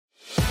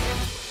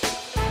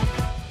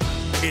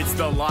It's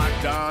the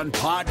Locked On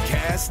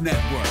Podcast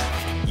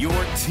Network, your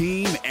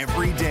team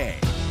every day.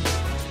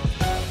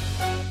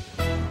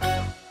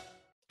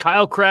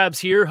 Kyle Krabs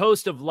here,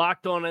 host of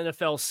Locked On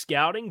NFL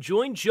Scouting.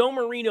 Join Joe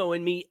Marino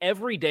and me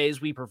every day as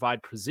we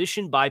provide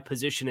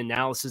position-by-position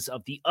analysis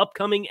of the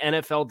upcoming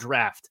NFL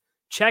Draft.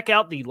 Check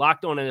out the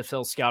Locked On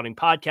NFL Scouting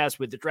podcast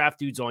with the Draft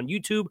Dudes on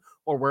YouTube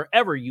or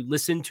wherever you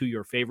listen to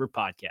your favorite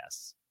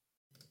podcasts.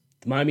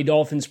 The Miami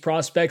Dolphins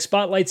Prospect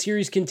Spotlight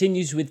Series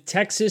continues with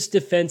Texas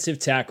defensive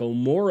tackle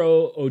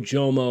Moro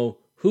Ojomo,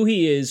 who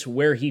he is,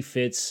 where he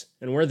fits,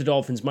 and where the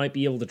Dolphins might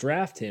be able to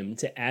draft him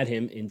to add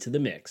him into the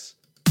mix.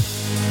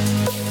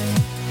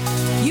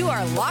 You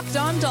are Locked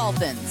On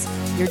Dolphins,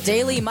 your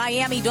daily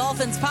Miami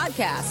Dolphins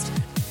podcast,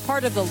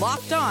 part of the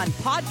Locked On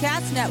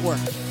Podcast Network,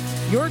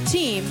 your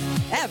team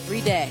every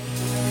day.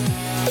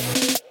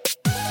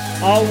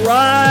 All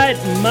right,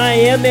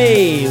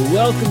 Miami,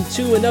 welcome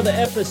to another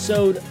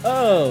episode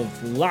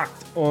of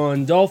Locked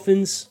On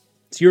Dolphins.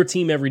 It's your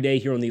team every day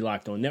here on the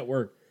Locked On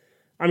Network.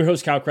 I'm your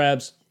host, Kyle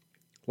Krabs,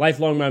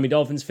 lifelong Miami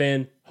Dolphins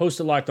fan, host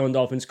of Locked On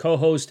Dolphins,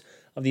 co-host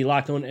of the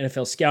Locked On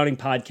NFL Scouting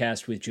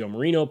podcast with Joe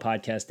Marino,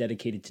 podcast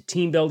dedicated to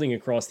team building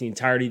across the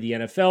entirety of the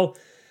NFL.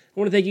 I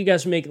want to thank you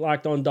guys for making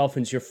Locked On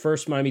Dolphins your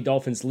first Miami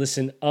Dolphins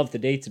listen of the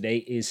day. Today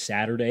is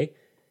Saturday,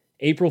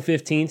 April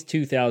 15th,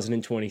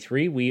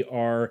 2023. We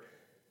are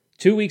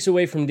 2 weeks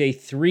away from day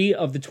 3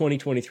 of the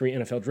 2023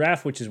 NFL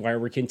Draft, which is why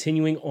we're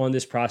continuing on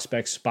this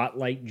prospect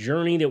spotlight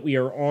journey that we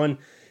are on,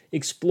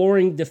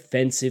 exploring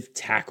defensive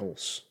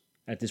tackles.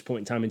 At this point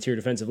in time, interior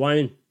defensive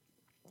linemen.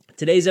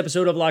 Today's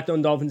episode of Locked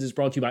On Dolphins is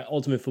brought to you by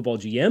Ultimate Football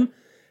GM.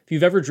 If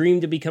you've ever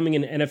dreamed of becoming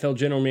an NFL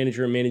general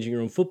manager and managing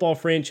your own football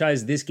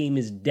franchise, this game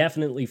is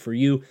definitely for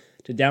you.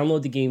 To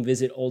download the game,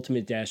 visit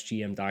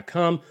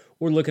ultimate-gm.com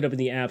or look it up in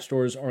the app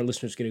stores. Our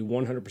listeners get a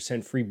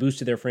 100% free boost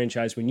to their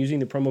franchise when using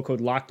the promo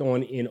code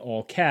LOCKEDON in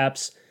all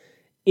caps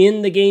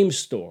in the game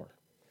store.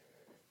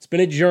 It's been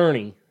a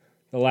journey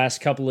the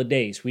last couple of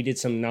days. We did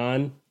some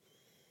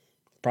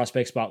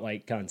non-prospect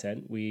spotlight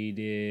content. We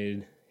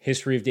did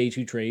history of day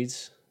 2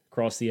 trades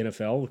across the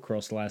NFL,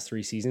 across the last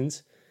 3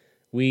 seasons.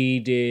 We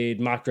did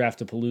Mock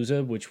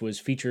Draft-a-Palooza, which was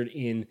featured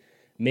in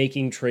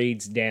making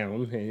trades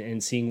down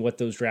and seeing what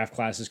those draft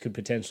classes could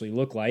potentially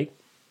look like.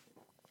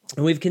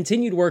 And we've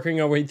continued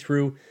working our way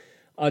through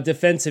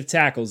defensive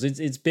tackles.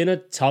 It's been a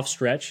tough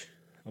stretch,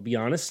 I'll be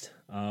honest.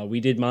 We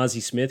did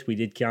Mozzie Smith. We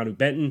did Keanu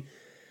Benton.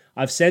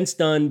 I've since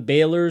done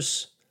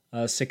Baylor's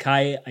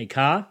Sakai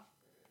Ika,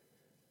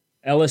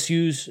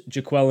 LSU's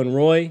Jaquelin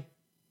Roy,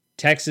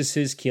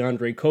 Texas's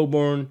Keandre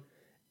Coburn,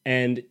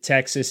 and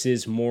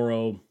Texas's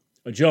Moro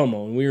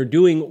Ojomo. And we are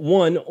doing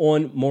one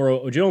on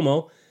Moro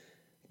Ojomo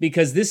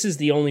because this is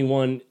the only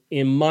one,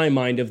 in my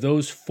mind, of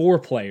those 4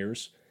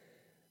 players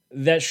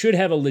that should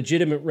have a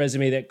legitimate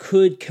resume that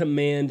could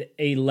command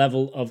a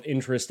level of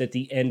interest at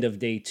the end of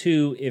day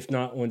 2, if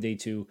not on day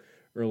 2,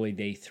 early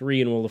day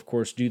 3. And we'll, of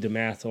course, do the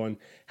math on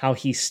how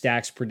he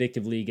stacks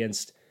predictively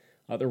against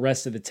the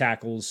rest of the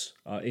tackles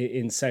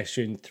in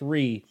section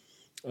 3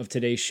 of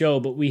today's show.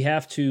 But we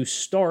have to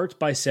start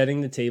by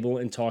setting the table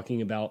and talking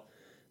about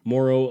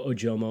Moro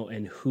Ojomo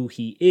and who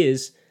he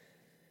is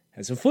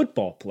as a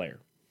football player.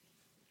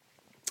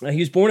 He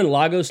was born in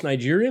Lagos,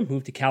 Nigeria,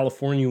 moved to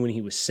California when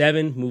he was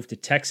 7, moved to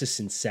Texas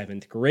in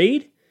 7th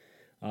grade,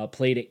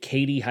 played at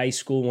Katy High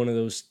School, one of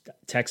those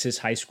Texas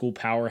high school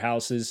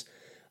powerhouses,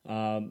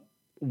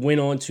 went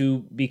on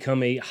to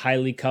become a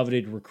highly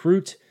coveted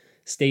recruit,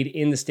 stayed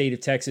in the state of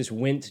Texas,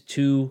 went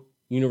to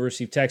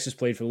University of Texas,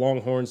 played for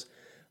Longhorns,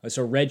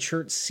 so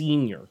redshirt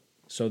senior.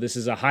 So this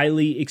is a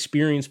highly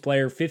experienced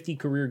player, 50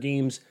 career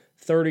games,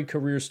 30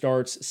 career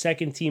starts,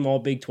 second team All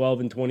Big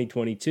 12 in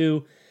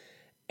 2022.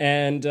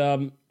 And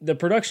the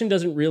production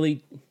doesn't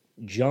really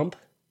jump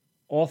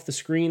off the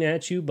screen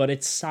at you, but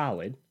it's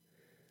solid,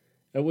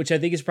 which I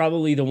think is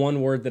probably the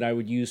one word that I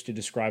would use to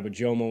describe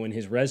Ojomo and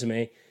his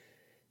resume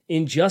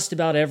in just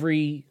about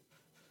every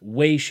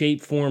way,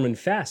 shape, form, and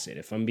facet,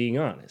 if I'm being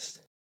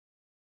honest.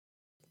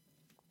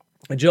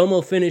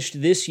 Ojomo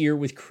finished this year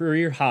with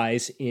career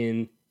highs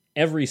in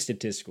every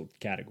statistical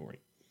category.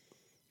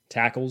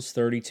 Tackles,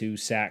 32,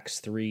 sacks,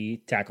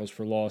 3, tackles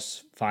for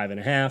loss,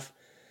 5.5.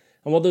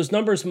 And while those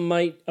numbers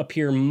might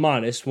appear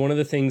modest, one of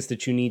the things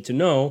that you need to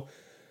know,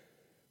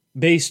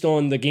 based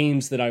on the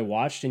games that I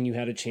watched, and you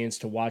had a chance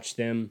to watch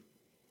them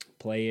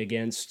play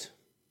against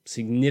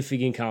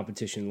significant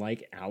competition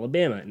like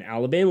Alabama. And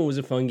Alabama was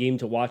a fun game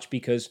to watch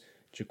because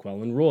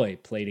Jaquelin Roy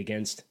played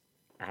against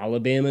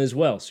Alabama as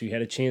well. So you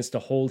had a chance to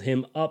hold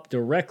him up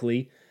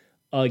directly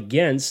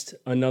against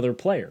another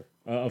player.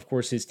 Of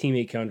course, his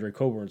teammate Keandre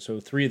Coburn. So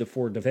 3 of the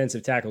 4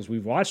 defensive tackles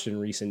we've watched in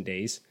recent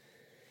days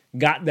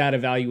got that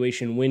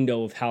evaluation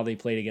window of how they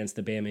played against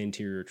the Bama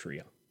interior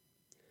trio.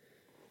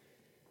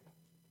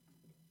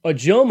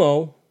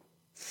 Ojomo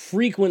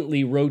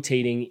frequently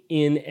rotating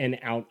in and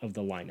out of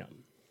the lineup.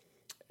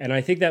 And I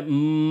think that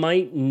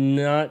might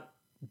not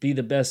be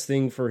the best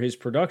thing for his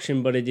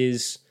production, but it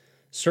is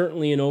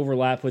certainly an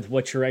overlap with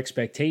what your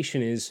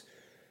expectation is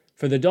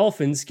for the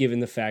Dolphins, given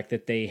the fact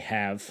that they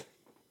have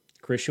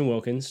Christian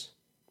Wilkins,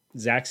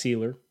 Zach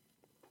Sealer,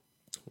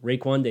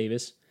 Raekwon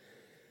Davis,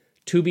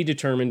 to be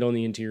determined on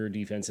the interior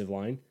defensive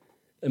line.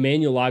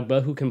 Emmanuel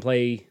Ogbah, who can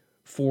play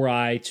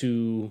 4-eye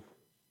to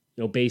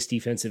base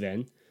defensive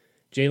end.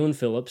 Jalen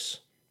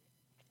Phillips,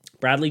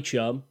 Bradley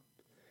Chubb,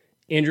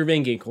 Andrew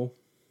Van Ginkel,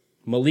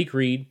 Malik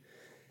Reed.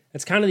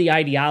 That's kind of the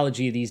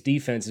ideology of these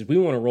defenses. We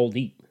want to roll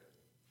deep,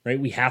 right?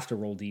 We have to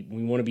roll deep.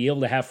 We want to be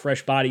able to have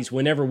fresh bodies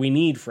whenever we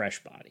need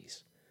fresh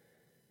bodies.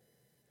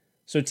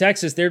 So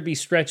Texas, there'd be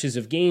stretches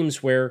of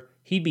games where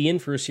he'd be in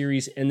for a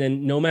series, and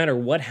then no matter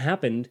what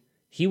happened,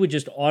 he would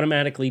just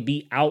automatically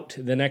be out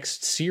the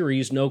next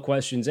series, no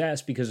questions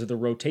asked, because of the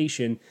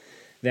rotation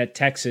that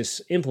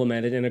Texas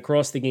implemented. And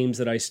across the games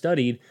that I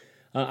studied,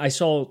 I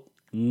saw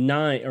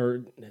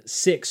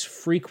 6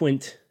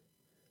 frequent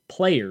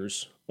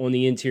players on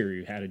the interior.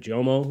 You had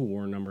Ojomo, who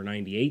wore number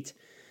 98.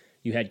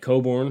 You had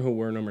Coburn, who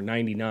wore number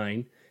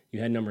 99. You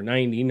had number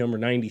 90, number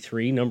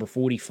 93, number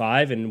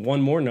 45, and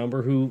one more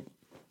number who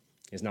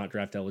is not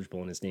draft eligible,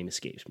 and his name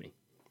escapes me.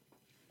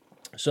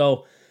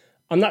 So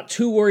I'm not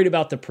too worried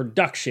about the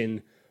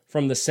production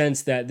from the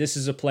sense that this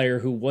is a player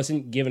who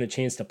wasn't given a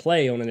chance to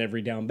play on an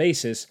every down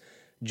basis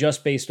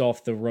just based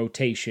off the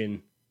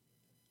rotation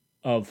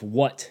of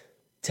what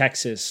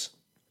Texas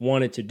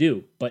wanted to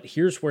do. But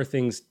here's where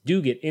things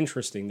do get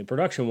interesting. The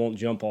production won't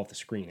jump off the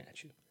screen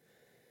at you.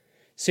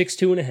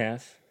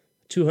 6'2.5",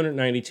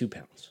 292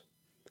 pounds.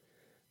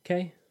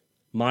 Okay?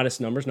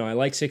 Modest numbers. Now, I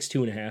like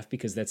 6'2.5"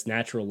 because that's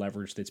natural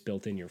leverage that's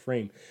built in your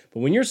frame.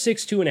 But when you're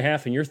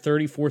 6'2.5" and you're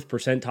 34th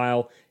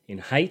percentile in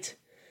height,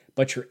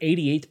 but you're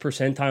 88th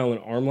percentile in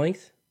arm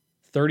length,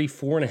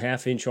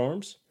 34.5-inch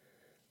arms,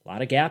 a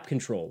lot of gap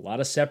control, a lot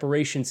of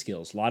separation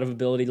skills, a lot of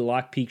ability to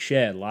lock, peek,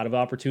 shed, a lot of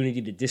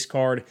opportunity to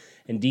discard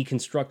and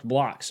deconstruct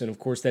blocks. And, of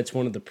course, that's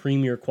one of the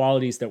premier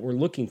qualities that we're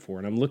looking for.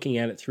 And I'm looking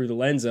at it through the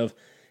lens of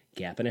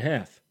gap and a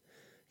half.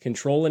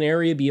 Control an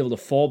area, be able to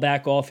fall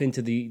back off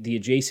into the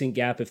adjacent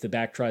gap if the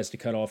back tries to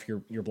cut off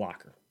your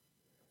blocker.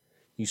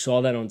 You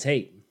saw that on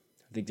tape.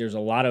 I think there's a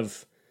lot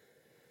of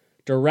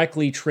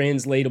directly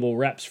translatable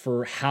reps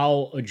for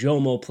how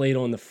Ojomo played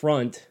on the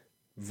front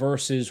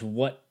versus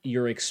what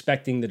you're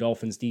expecting the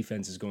Dolphins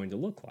defense is going to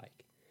look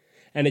like.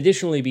 And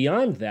additionally,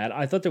 beyond that,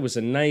 I thought there was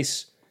a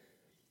nice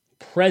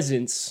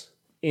presence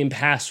in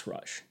pass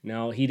rush.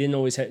 Now, he didn't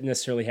always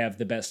necessarily have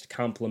the best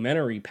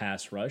complementary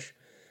pass rush,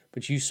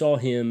 but you saw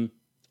him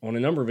on a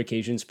number of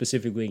occasions,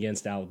 specifically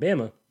against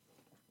Alabama,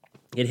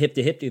 get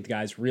hip-to-hip with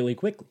guys really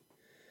quickly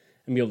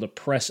and be able to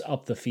press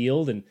up the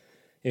field. And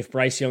if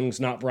Bryce Young's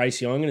not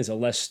Bryce Young and is a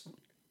less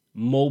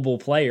mobile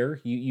player,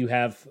 you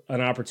have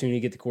an opportunity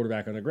to get the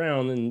quarterback on the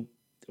ground. And,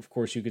 of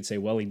course, you could say,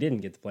 well, he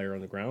didn't get the player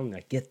on the ground, and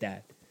I get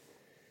that.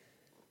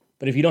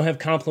 But if you don't have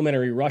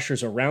complementary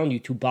rushers around you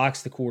to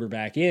box the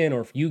quarterback in,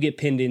 or if you get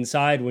pinned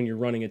inside when you're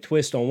running a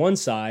twist on one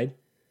side,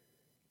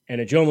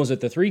 and Ojomo's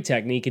at the 3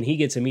 technique, and he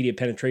gets immediate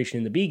penetration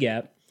in the B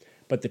gap,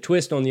 but the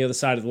twist on the other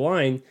side of the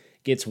line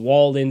gets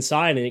walled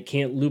inside and it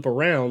can't loop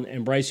around,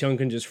 and Bryce Young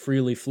can just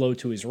freely flow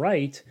to his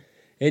right,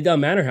 it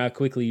doesn't matter how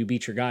quickly you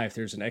beat your guy if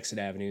there's an exit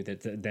avenue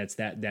that's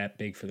that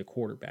big for the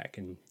quarterback,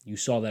 and you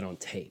saw that on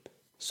tape.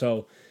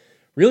 So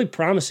really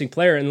promising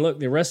player, and look,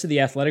 the rest of the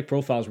athletic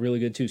profile is really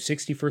good too.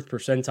 61st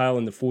percentile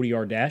in the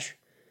 40-yard dash,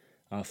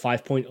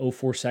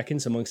 5.04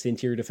 seconds amongst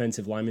interior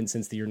defensive linemen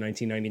since the year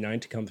 1999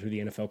 to come through the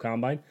NFL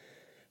Combine.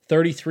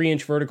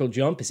 33-inch vertical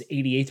jump is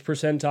 88th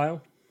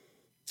percentile.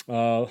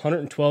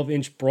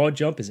 112-inch broad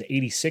jump is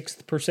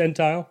 86th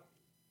percentile.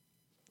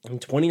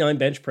 And 29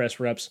 bench press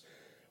reps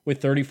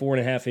with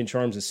 34.5-inch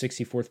arms is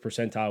 64th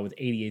percentile with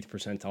 88th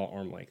percentile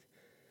arm length.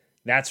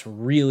 That's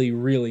really,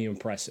 really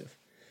impressive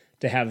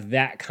to have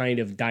that kind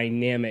of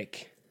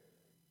dynamic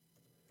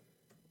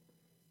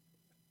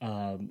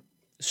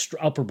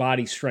upper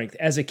body strength.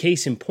 As a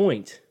case in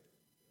point,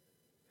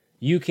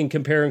 you can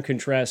compare and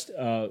contrast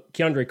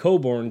Keandre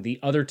Coburn, the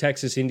other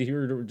Texas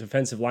interior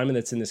defensive lineman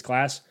that's in this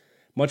class,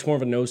 much more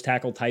of a nose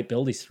tackle type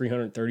build. He's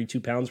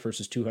 332 pounds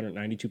versus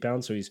 292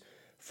 pounds, so he's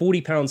 40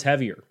 pounds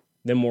heavier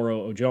than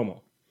Moro Ojomo.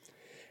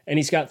 And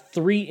he's got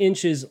 3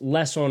 inches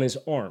less on his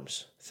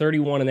arms,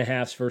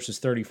 31.5 versus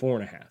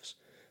 34.5.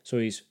 So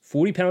he's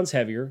 40 pounds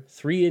heavier,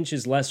 3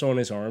 inches less on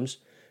his arms.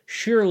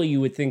 Surely you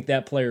would think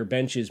that player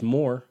benches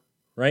more,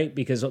 right?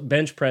 Because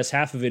bench press,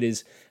 half of it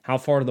is how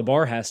far the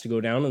bar has to go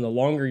down, and the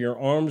longer your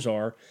arms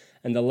are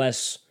and the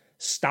less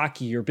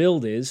stocky your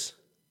build is,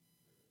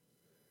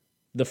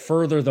 the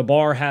further the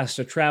bar has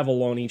to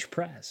travel on each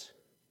press.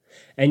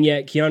 And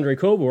yet Keandre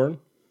Coburn,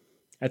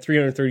 at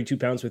 332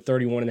 pounds with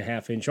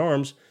 31.5-inch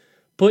arms,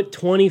 put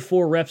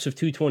 24 reps of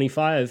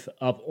 225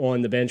 up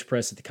on the bench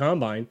press at the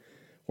Combine,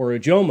 where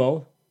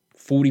Ojomo,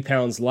 40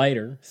 pounds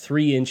lighter,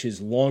 3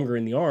 inches longer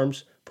in the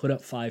arms, put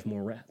up 5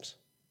 more reps.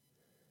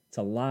 It's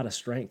a lot of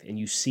strength, and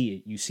you see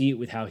it. You see it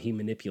with how he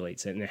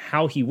manipulates it. And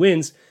how he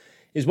wins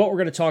is what we're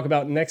going to talk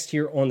about next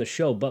here on the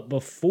show. But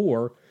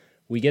before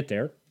we get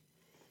there,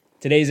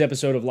 today's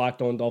episode of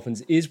Locked On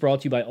Dolphins is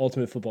brought to you by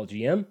Ultimate Football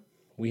GM.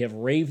 We have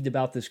raved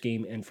about this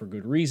game, and for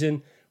good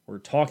reason. We're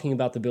talking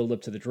about the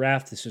build-up to the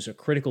draft. This is a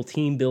critical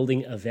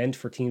team-building event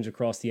for teams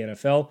across the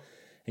NFL,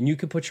 and you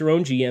can put your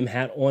own GM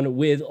hat on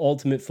with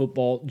Ultimate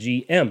Football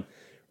GM.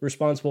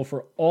 Responsible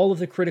for all of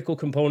the critical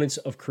components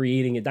of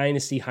creating a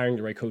dynasty, hiring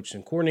the right coaches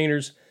and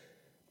coordinators,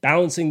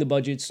 balancing the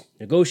budgets,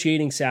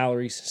 negotiating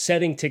salaries,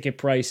 setting ticket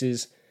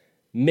prices,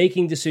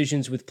 making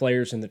decisions with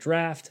players in the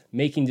draft,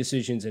 making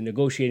decisions and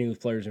negotiating with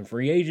players in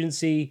free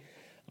agency,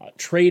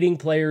 trading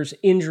players,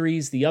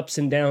 injuries, the ups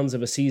and downs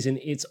of a season.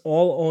 It's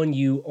all on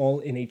you, all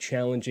in a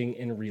challenging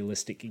and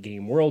realistic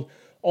game world.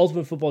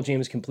 Ultimate Football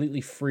Jam is completely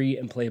free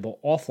and playable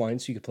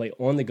offline, so you can play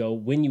on the go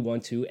when you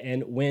want to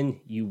and when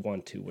you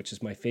want to, which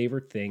is my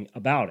favorite thing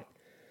about it.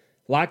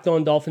 Locked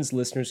On Dolphins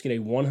listeners get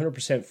a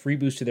 100% free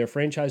boost to their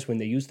franchise when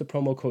they use the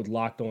promo code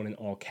Locked On in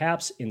all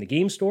caps in the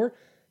game store.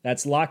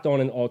 That's Locked On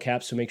in all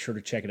caps, so make sure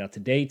to check it out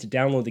today. To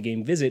download the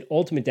game, visit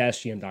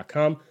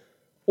ultimate-gm.com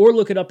or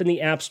look it up in the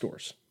app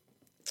stores.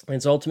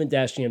 It's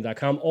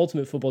ultimate-gm.com.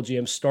 Ultimate Football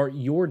GM. Start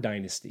your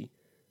dynasty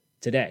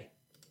today.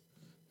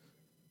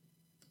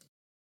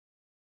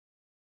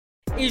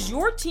 Is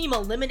your team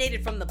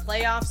eliminated from the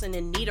playoffs and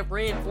in need of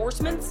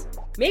reinforcements?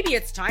 Maybe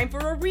it's time for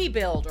a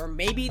rebuild, or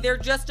maybe they're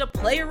just a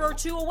player or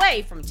two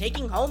away from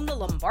taking home the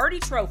Lombardi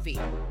Trophy.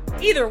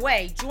 Either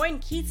way, join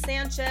Keith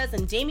Sanchez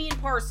and Damian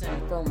Parson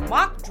for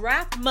Mock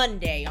Draft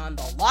Monday on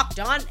the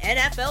Locked On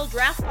NFL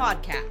Draft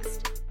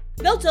Podcast.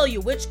 They'll tell you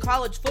which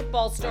college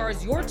football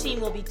stars your team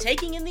will be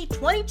taking in the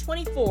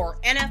 2024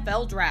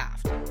 NFL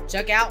Draft.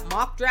 Check out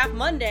Mock Draft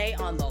Monday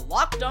on the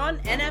Locked On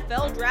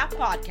NFL Draft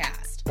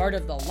Podcast, part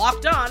of the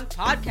Locked On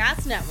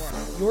Podcast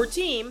Network, your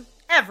team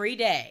every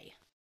day.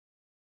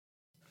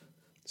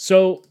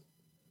 So,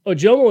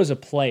 Ojomo as a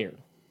player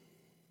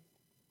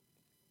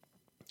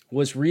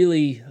was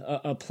really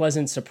a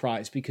pleasant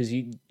surprise because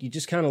you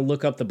just kind of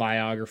look up the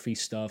biography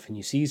stuff and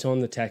you see he's on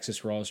the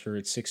Texas roster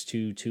at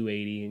 6'2",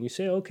 280, and you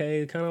say,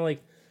 okay, kind of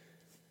like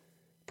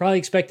probably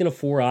expecting a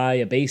 4-eye,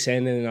 a base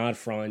end, and an odd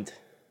front.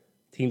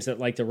 Teams that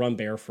like to run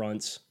bare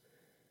fronts,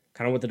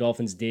 kind of what the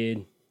Dolphins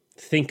did.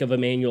 Think of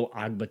Emmanuel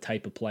Ogbah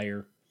type of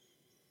player.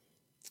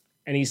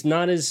 And he's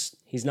not as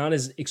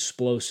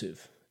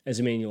explosive as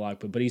Emmanuel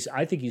Ogbah, but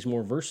I think he's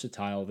more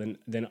versatile than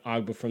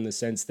Ogbah from the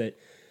sense that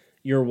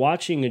you're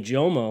watching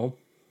Ojomo,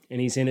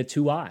 and he's in a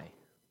 2-eye,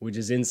 which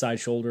is inside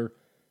shoulder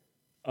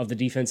of the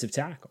defensive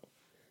tackle.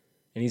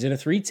 And he's in a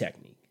 3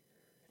 technique,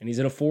 and he's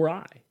in a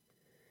 4-eye.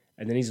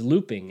 And then he's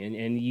looping,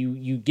 and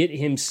you get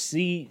him,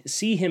 see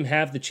him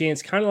have the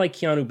chance, kind of like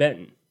Keanu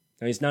Benton.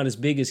 Now, he's not as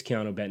big as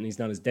Keanu Benton. He's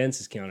not as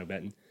dense as Keanu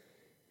Benton.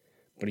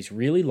 But he's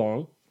really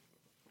long.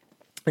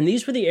 And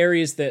these were the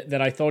areas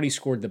that I thought he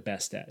scored the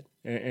best at.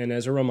 And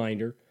as a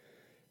reminder,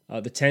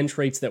 the 10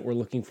 traits that we're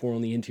looking for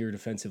on the interior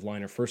defensive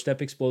line are first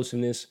step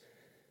explosiveness,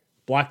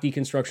 block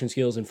deconstruction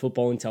skills, and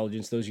football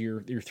intelligence. Those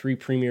are your 3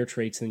 premier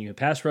traits. And then you have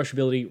pass rush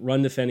ability,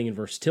 run defending, and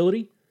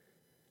versatility,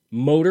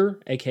 motor,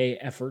 aka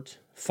effort,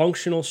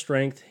 functional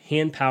strength,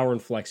 hand power,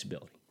 and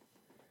flexibility.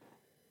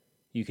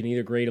 You can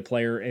either grade a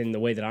player in the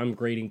way that I'm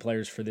grading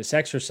players for this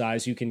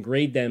exercise. You can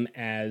grade them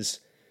as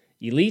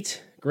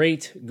elite,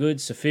 great, good,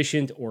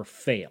 sufficient, or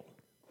fail.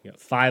 You got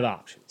 5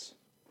 options,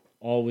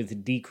 all with a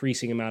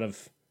decreasing amount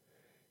of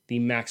the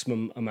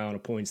maximum amount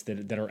of points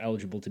that are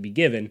eligible to be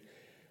given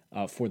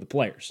for the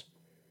players.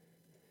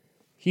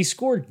 He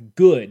scored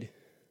good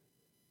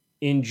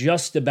in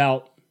just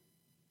about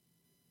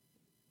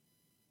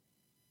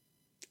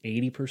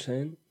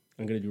 80%.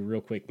 I'm going to do real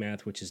quick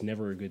math, which is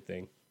never a good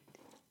thing.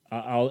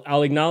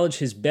 I'll acknowledge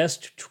his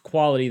best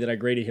quality that I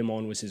graded him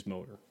on was his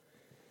motor.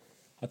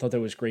 I thought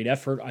there was great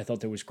effort. I thought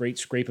there was great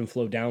scrape and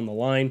flow down the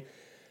line.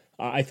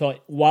 I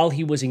thought while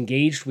he was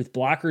engaged with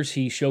blockers,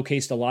 he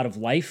showcased a lot of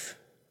life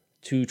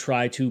to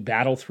try to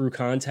battle through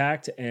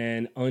contact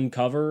and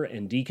uncover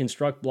and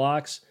deconstruct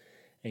blocks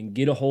and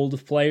get a hold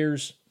of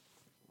players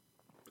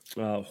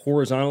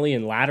horizontally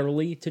and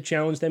laterally to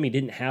challenge them. He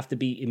didn't have to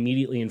be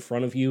immediately in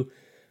front of you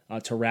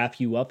to wrap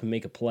you up and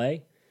make a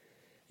play.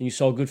 And you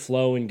saw good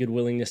flow and good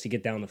willingness to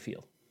get down the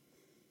field.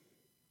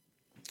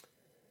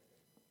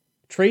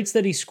 Traits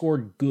that he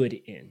scored good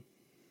in: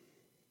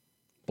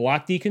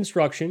 block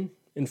deconstruction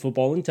and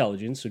football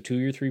intelligence, so 2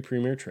 of your 3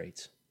 premier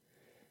traits.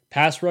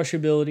 Pass rush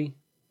ability,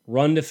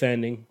 run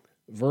defending,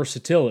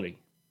 versatility.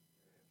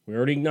 We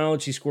already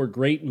acknowledged he scored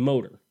great in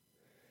motor.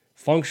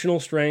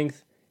 Functional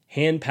strength,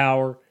 hand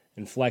power,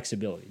 and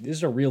flexibility. This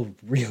is a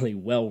really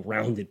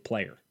well-rounded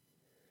player.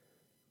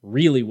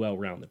 Really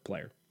well-rounded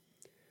player.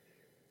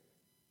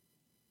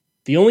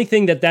 The only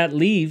thing that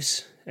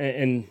leaves,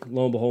 and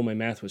lo and behold, my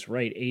math was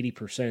right,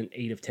 80%,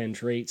 8 of 10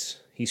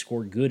 traits he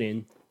scored good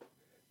in,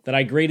 that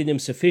I graded him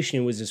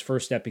sufficient was his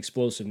first step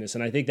explosiveness.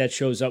 And I think that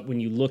shows up when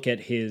you look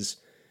at his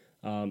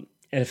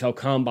NFL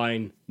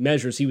Combine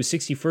measures. He was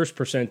 61st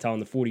percentile in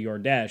the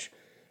 40-yard dash,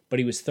 but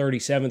he was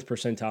 37th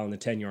percentile in the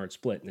 10-yard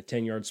split. And the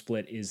 10-yard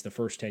split is the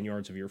first 10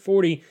 yards of your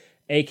 40,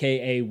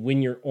 a.k.a.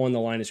 when you're on the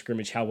line of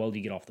scrimmage, how well do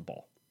you get off the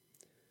ball?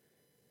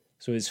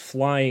 So his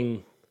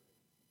flying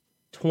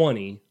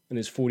 20 and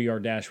his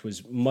 40-yard dash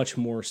was much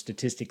more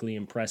statistically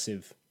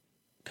impressive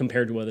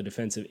compared to other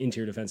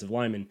interior defensive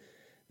linemen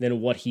than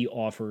what he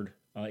offered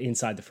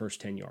inside the first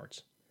 10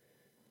 yards.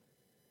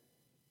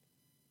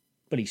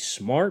 but he's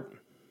smart.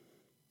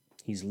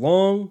 He's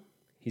long.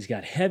 He's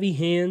got heavy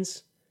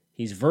hands.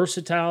 He's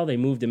versatile. They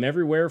moved him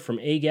everywhere from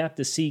A-gap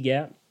to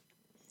C-gap.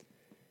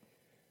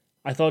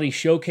 I thought he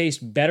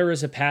showcased better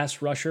as a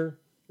pass rusher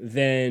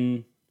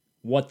than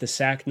what the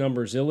sack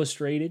numbers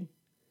illustrated.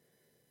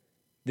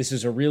 This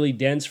is a really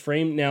dense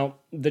frame. Now,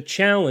 the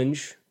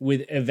challenge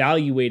with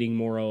evaluating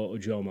Moro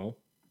Ojomo,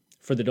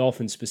 for the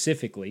Dolphins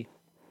specifically,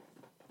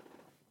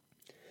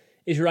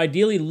 is you're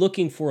ideally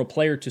looking for a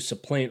player to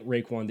supplant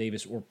Raekwon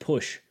Davis or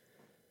push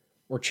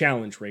or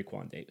challenge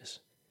Raekwon Davis.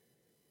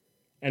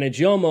 And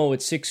Ojomo at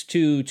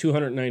 6'2",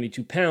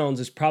 292 pounds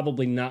is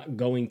probably not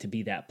going to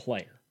be that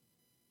player.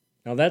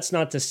 Now, that's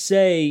not to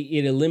say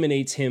it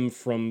eliminates him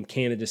from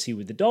candidacy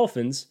with the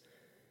Dolphins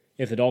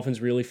if the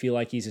Dolphins really feel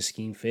like he's a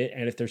scheme fit,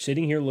 and if they're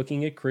sitting here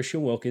looking at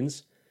Christian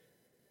Wilkins,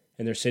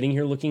 and they're sitting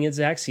here looking at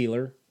Zach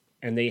Sealer,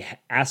 and they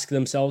ask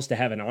themselves to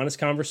have an honest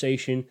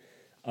conversation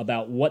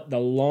about what the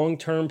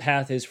long-term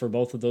path is for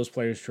both of those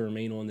players to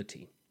remain on the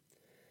team.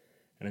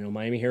 And I know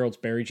Miami Herald's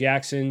Barry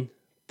Jackson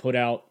put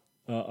out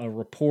a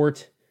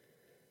report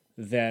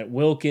that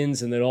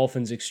Wilkins and the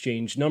Dolphins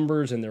exchanged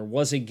numbers, and there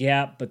was a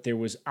gap, but there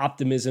was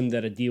optimism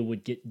that a deal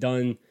would get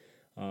done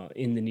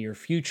in the near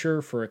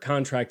future for a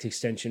contract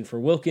extension for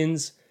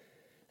Wilkins.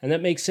 And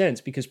that makes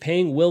sense because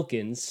paying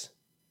Wilkins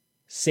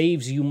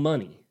saves you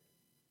money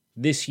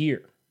this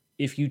year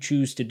if you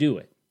choose to do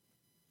it.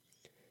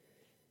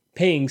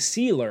 Paying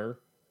Sealer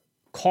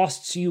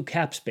costs you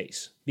cap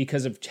space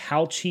because of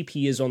how cheap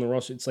he is on the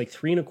roster. It's like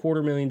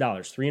 $3.25 million,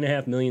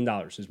 $3.5 million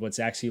is what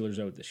Zach Sealer's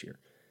owed this year.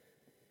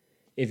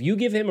 If you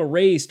give him a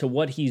raise to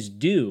what he's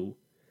due,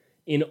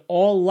 in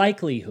all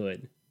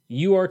likelihood,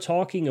 you are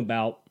talking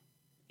about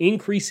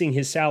increasing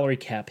his salary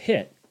cap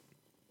hit.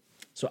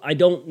 So I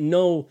don't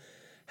know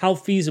how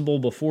feasible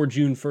before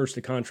June 1st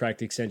the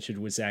contract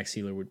extension with Zach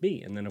Sealer would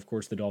be. And then, of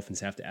course, the Dolphins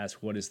have to ask,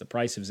 what is the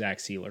price of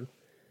Zach Sealer?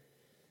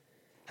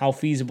 How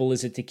feasible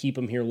is it to keep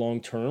him here long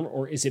term,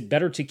 or is it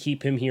better to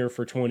keep him here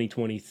for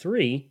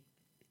 2023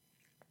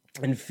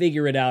 and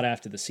figure it out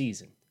after the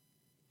season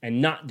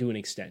and not do an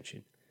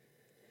extension?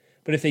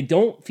 But if they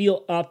don't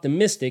feel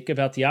optimistic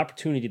about the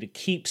opportunity to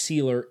keep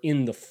Sealer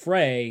in the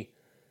fray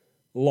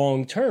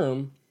long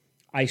term,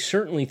 I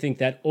certainly think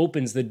that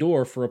opens the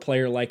door for a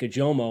player like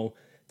Ojomo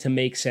to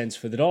make sense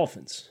for the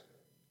Dolphins,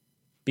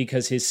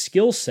 because his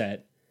skill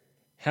set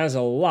has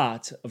a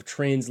lot of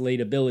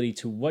translatability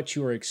to what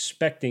you are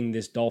expecting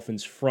this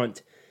Dolphins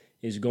front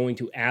is going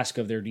to ask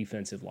of their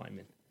defensive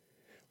linemen,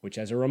 which,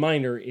 as a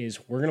reminder, is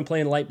we're going to play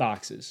in light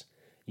boxes.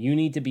 You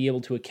need to be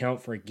able to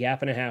account for a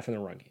gap and a half in the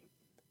run game.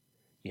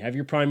 You have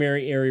your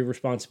primary area of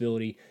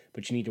responsibility,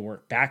 but you need to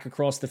work back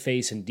across the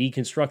face and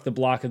deconstruct the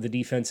block of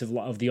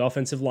the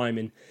offensive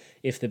lineman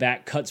if the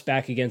back cuts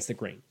back against the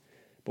grain.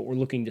 But we're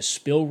looking to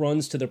spill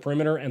runs to the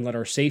perimeter and let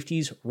our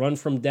safeties run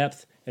from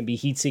depth and be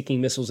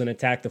heat-seeking missiles and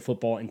attack the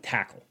football and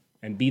tackle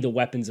and be the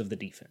weapons of the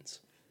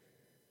defense.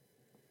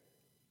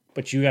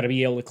 But you got to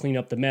be able to clean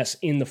up the mess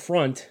in the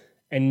front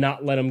and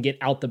not let them get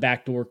out the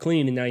back door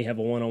clean, and now you have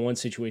a one-on-one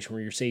situation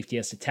where your safety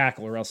has to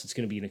tackle, or else it's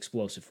going to be an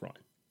explosive run.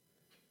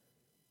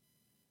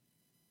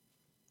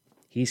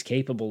 He's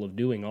capable of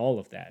doing all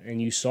of that,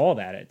 and you saw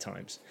that at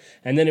times.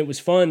 And then it was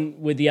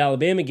fun with the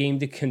Alabama game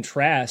to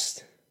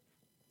contrast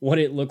what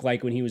it looked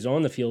like when he was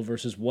on the field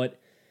versus what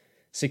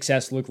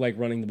success looked like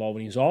running the ball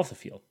when he was off the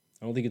field.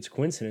 I don't think it's a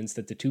coincidence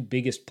that the two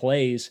biggest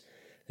plays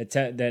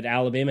that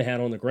Alabama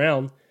had on the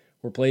ground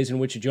were plays in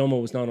which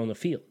Ojomo was not on the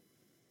field.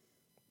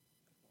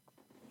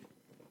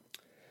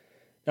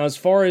 Now, as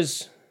far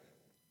as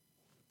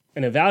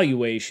an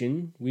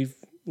evaluation, we've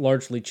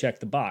largely checked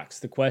the box.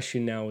 The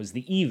question now is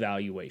the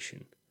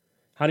evaluation.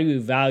 How do you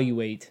value,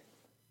 I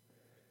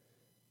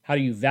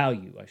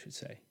should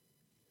say?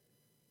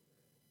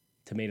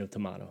 Tomato,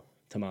 tomato,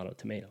 tomato,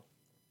 tomato.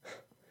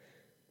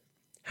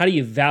 How do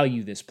you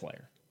value this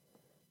player?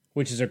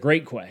 Which is a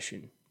great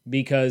question,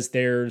 because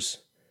there's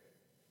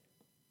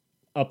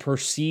a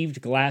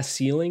perceived glass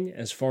ceiling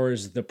as far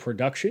as the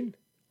production.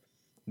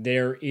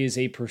 There is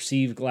a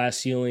perceived glass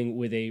ceiling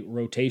with a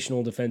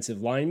rotational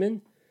defensive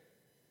lineman,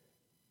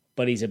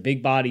 but he's a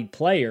big-bodied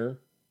player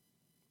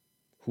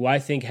who I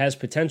think has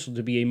potential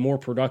to be a more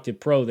productive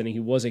pro than he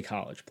was a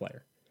college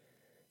player.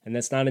 And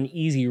that's not an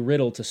easy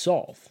riddle to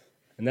solve.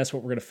 And that's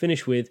what we're going to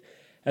finish with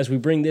as we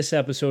bring this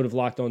episode of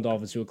Locked On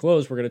Dolphins to a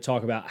close. We're going to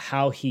talk about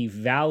how he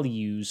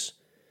values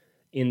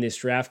in this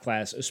draft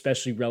class,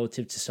 especially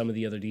relative to some of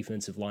the other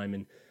defensive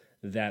linemen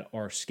that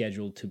are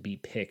scheduled to be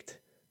picked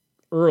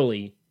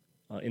early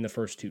in the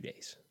first 2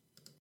 days.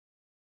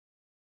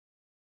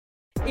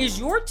 Is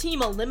your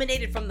team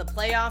eliminated from the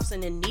playoffs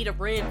and in need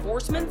of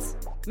reinforcements?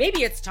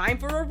 Maybe it's time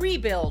for a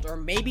rebuild, or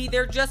maybe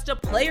they're just a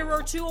player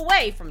or two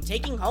away from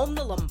taking home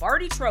the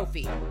Lombardi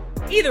Trophy.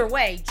 Either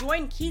way,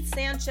 join Keith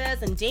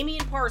Sanchez and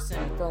Damian Parson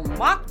for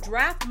Mock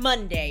Draft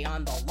Monday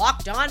on the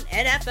Locked On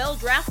NFL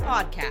Draft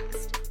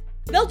Podcast.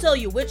 They'll tell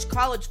you which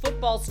college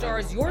football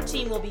stars your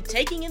team will be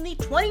taking in the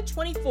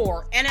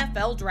 2024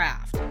 NFL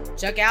Draft.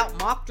 Check out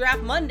Mock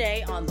Draft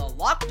Monday on the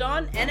Locked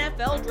On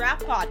NFL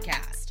Draft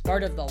Podcast,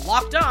 part of the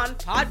Locked On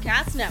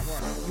Podcast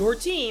Network, your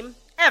team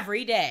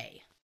every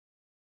day.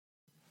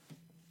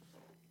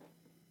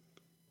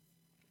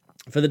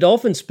 For the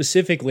Dolphins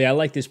specifically, I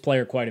like this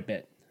player quite a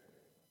bit.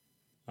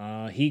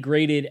 He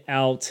graded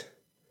out,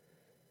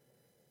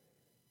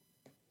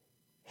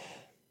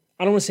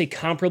 I don't want to say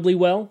comparably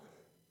well.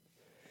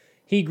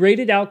 He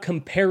graded out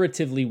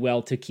comparatively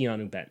well to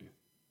Keanu Benton.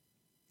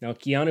 Now,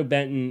 Keanu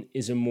Benton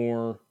is a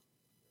more,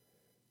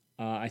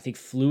 I think,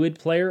 fluid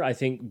player. I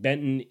think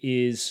Benton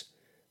is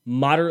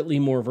moderately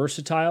more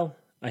versatile.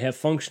 I have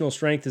functional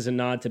strength as a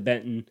nod to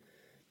Benton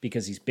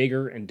because he's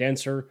bigger and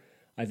denser.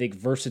 I think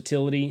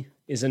versatility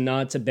is a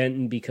nod to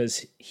Benton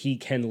because he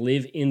can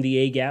live in the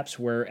A-gaps,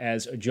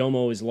 whereas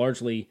Ojomo is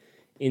largely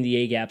in the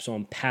A-gaps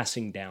on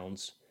passing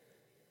downs.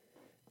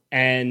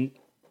 And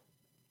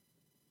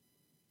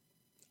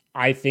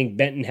I think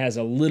Benton has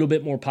a little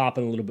bit more pop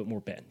and a little bit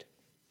more bend.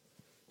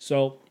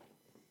 So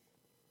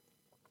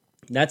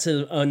that's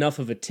enough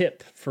of a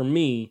tip for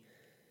me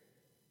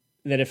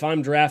that if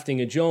I'm drafting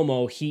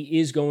Ojomo, he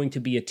is going to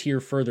be a tier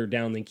further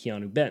down than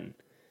Keanu Benton.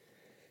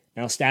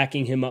 Now,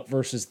 stacking him up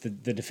versus the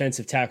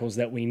defensive tackles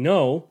that we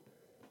know,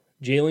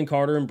 Jalen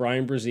Carter and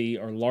Brian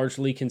Brzee are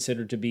largely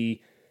considered to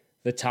be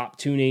the top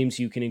two names.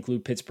 You can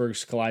include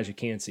Pittsburgh's Kalijah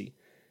Kancey.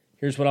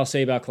 Here's what I'll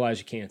say about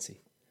Kalijah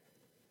Kancey.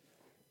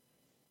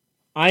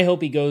 I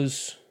hope he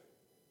goes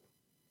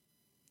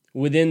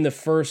within the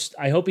first,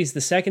 I hope he's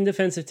the second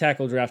defensive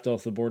tackle draft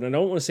off the board. And I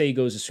don't want to say he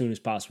goes as soon as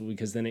possible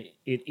because then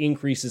it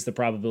increases the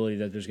probability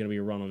that there's going to be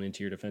a run on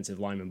interior defensive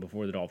lineman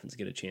before the Dolphins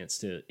get a chance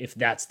to, if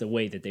that's the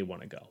way that they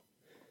want to go.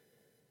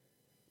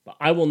 But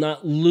I will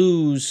not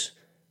lose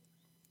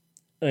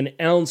an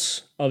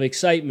ounce of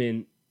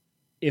excitement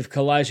if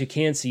Kalijah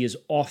Kancey is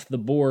off the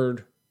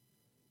board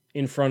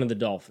in front of the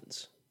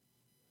Dolphins.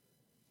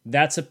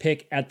 That's a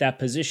pick at that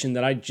position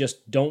that I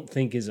just don't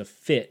think is a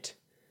fit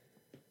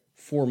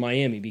for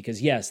Miami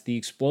because, yes, the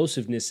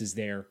explosiveness is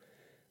there,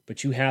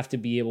 but you have to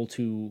be able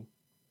to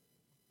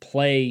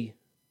play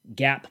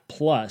gap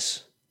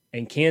plus,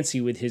 and Kancey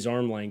with his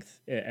arm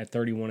length at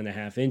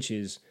 31.5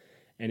 inches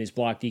and his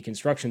block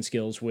deconstruction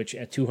skills, which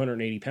at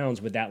 280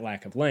 pounds with that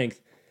lack of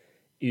length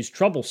is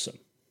troublesome.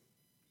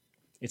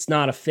 It's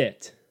not a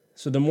fit.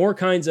 So the more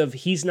kinds of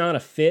he's not a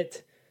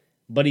fit,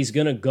 but he's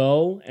going to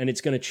go, and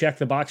it's going to check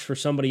the box for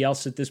somebody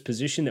else at this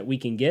position that we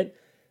can get,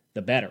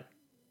 the better.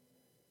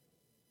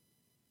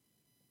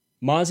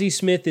 Mozzie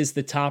Smith is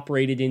the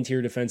top-rated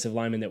interior defensive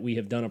lineman that we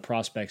have done a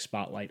prospect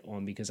spotlight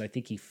on because I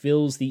think he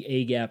fills the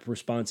A-gap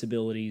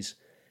responsibilities,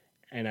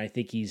 and I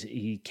think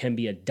he can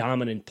be a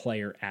dominant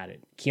player at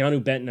it.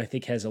 Keanu Benton, I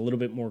think, has a little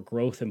bit more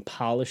growth and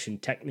polish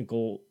and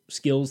technical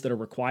skills that are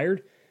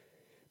required,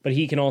 but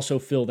he can also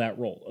fill that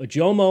role.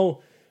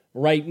 Ojomo,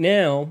 right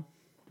now,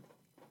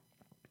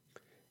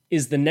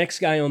 is the next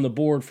guy on the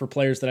board for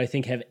players that I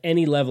think have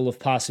any level of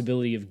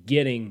possibility of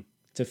getting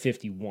to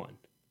 51.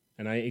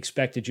 And I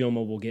expect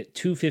Ojomo will get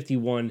to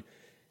 51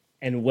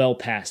 and well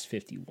past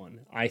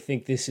 51. I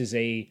think this is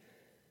a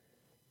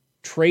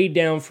trade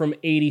down from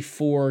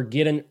 84,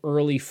 get an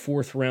early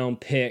fourth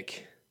round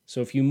pick.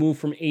 So if you move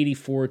from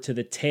 84 to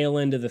the tail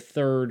end of the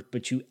third,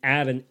 but you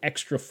add an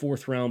extra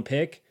fourth round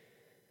pick,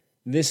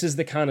 this is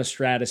the kind of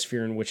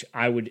stratosphere in which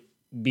I would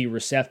be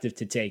receptive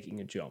to taking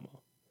Ojomo.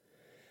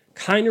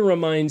 Kind of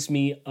reminds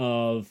me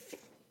of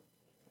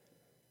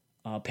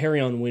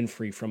Perion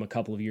Winfrey from a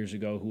couple of years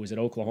ago who was at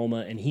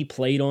Oklahoma, and he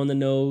played on the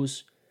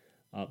nose.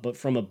 But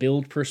from a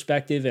build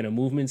perspective and a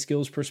movement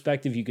skills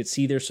perspective, you could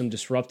see there's some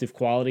disruptive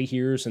quality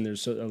here, and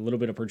there's a little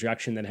bit of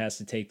projection that has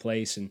to take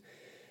place. And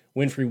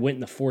Winfrey went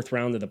in the fourth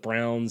round of the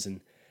Browns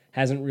and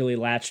hasn't really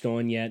latched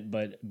on yet.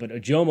 But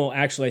Ojomo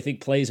actually, I think,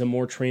 plays a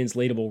more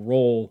translatable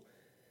role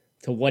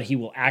to what he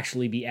will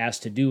actually be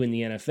asked to do in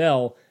the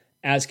NFL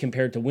as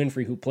compared to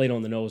Winfrey, who played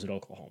on the nose at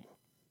Oklahoma.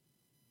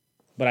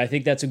 But I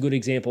think that's a good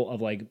example of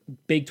like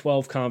Big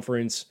 12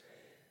 conference,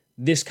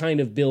 this kind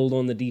of build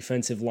on the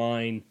defensive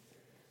line,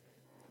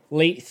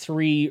 late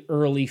 3,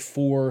 early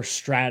 4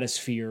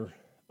 stratosphere.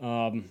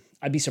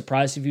 I'd be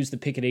surprised if he was the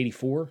pick at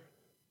 84.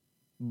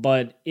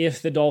 But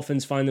if the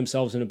Dolphins find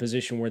themselves in a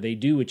position where they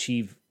do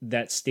achieve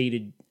that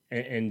stated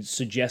and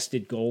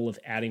suggested goal of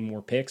adding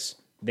more picks,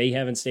 they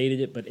haven't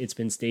stated it, but it's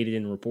been stated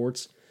in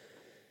reports,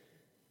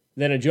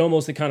 then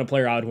Ojomo's the kind of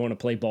player I would want to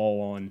play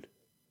ball on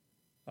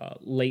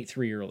late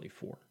 3, early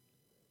 4.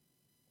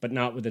 But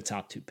not with the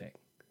top 2 pick.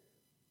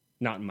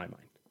 Not in my mind.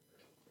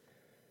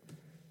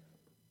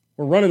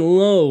 We're running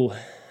low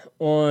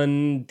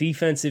on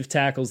defensive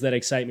tackles that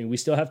excite me. We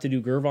still have to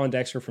do Gervon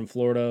Dexter from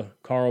Florida,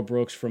 Carl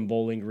Brooks from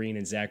Bowling Green,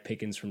 and Zach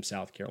Pickens from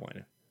South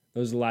Carolina.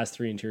 Those are the last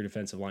 3 interior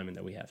defensive linemen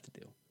that we have to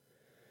do.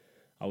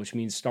 Which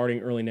means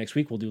starting early next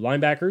week, we'll do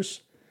linebackers.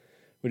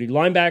 We'll do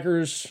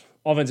linebackers,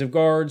 offensive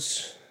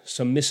guards,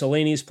 some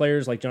miscellaneous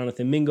players like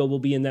Jonathan Mingo will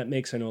be in that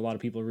mix. I know a lot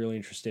of people are really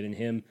interested in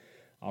him.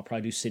 I'll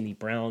probably do Sidney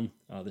Brown,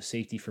 the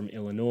safety from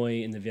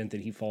Illinois, in the event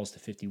that he falls to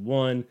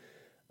 51.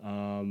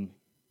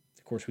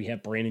 Of course, we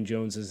have Brandon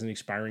Jones as an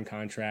expiring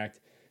contract.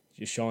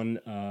 Sean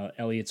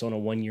Elliott's on a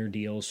 1-year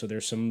deal, so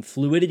there's some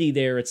fluidity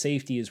there at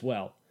safety as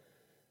well.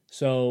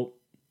 So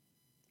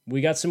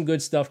we got some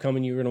good stuff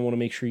coming. You're going to want to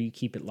make sure you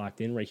keep it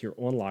locked in right here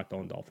on Locked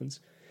On Dolphins.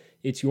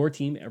 It's your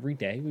team every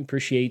day. We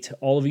appreciate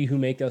all of you who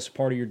make us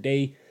part of your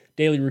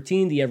daily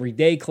routine, the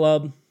Everyday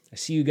Club. I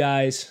see you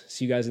guys.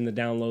 In the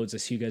downloads. I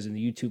see you guys in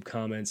the YouTube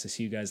comments. I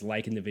see you guys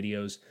liking the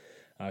videos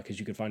because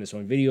you can find us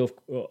on video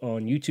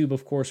on YouTube,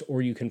 of course,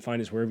 or you can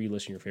find us wherever you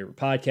listen to your favorite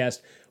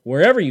podcast.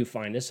 Wherever you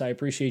find us, I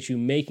appreciate you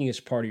making us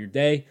part of your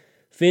day.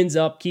 Fins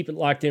up. Keep it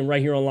locked in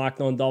right here on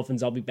Locked On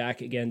Dolphins. I'll be back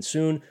again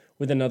soon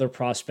with another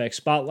prospect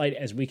spotlight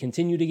as we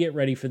continue to get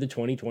ready for the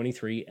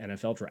 2023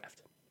 NFL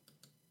Draft.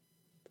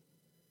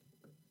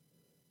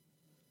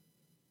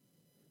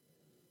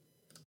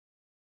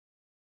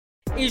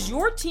 Is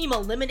your team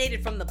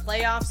eliminated from the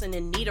playoffs and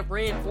in need of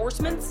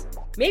reinforcements?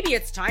 Maybe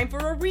it's time for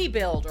a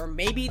rebuild, or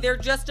maybe they're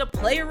just a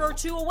player or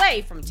two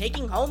away from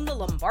taking home the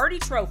Lombardi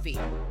Trophy.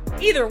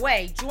 Either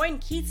way, join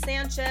Keith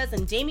Sanchez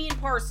and Damian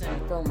Parson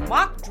for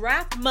Mock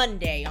Draft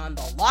Monday on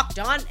the Locked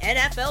On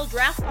NFL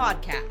Draft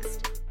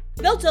Podcast.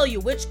 They'll tell you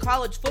which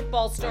college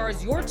football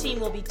stars your team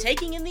will be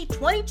taking in the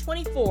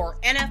 2024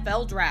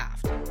 NFL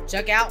Draft.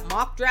 Check out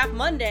Mock Draft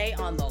Monday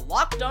on the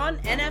Locked On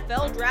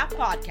NFL Draft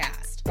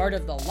Podcast, part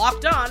of the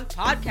Locked On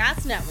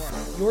Podcast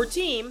Network, your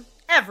team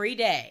every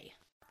day.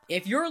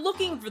 If you're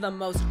looking for the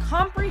most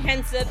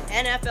comprehensive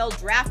NFL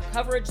draft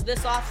coverage this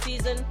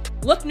offseason,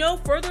 look no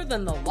further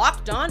than the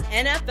Locked On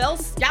NFL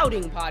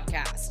Scouting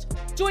Podcast.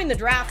 Join the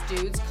draft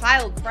dudes,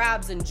 Kyle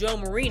Krabs and Joe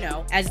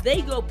Marino, as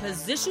they go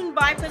position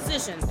by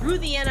position through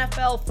the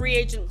NFL free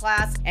agent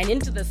class and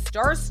into the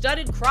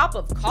star-studded crop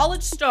of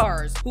college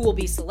stars who will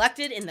be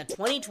selected in the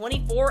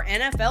 2024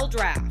 NFL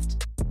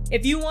Draft.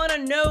 If you want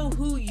to know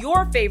who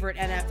your favorite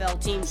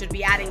NFL team should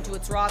be adding to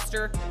its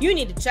roster, you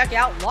need to check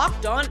out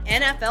Locked On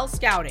NFL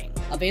Scouting,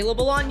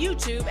 available on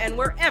YouTube and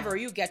wherever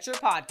you get your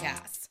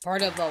podcasts.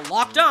 Part of the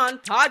Locked On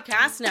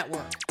Podcast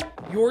Network,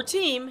 your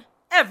team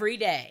every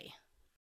day.